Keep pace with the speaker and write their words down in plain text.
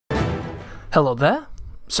Hello there,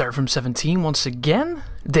 Seraphim17 once again.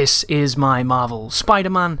 This is my Marvel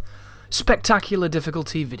Spider-Man Spectacular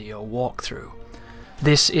Difficulty video walkthrough.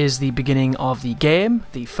 This is the beginning of the game,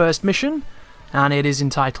 the first mission, and it is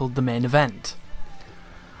entitled The Main Event.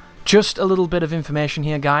 Just a little bit of information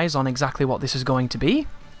here, guys, on exactly what this is going to be.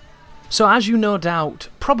 So as you no doubt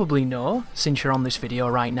probably know, since you're on this video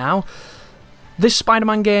right now, this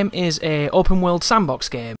Spider-Man game is a open-world sandbox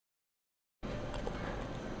game.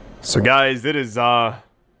 So guys, it is it's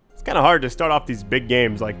kind of hard to start off these big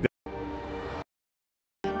games like this.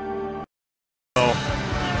 So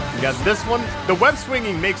we got this one. The web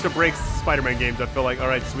swinging makes or breaks Spider-Man games, I feel like. All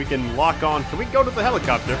right, so we can lock on. Can we go to the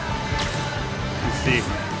helicopter? Let's see.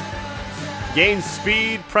 Gain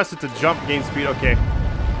speed. Press it to jump. Gain speed. Okay.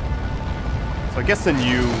 So I guess then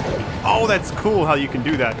you. Oh, that's cool how you can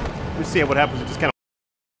do that. Let's see what happens. You just kind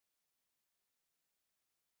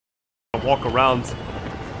of walk around.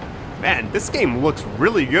 Man, this game looks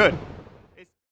really good.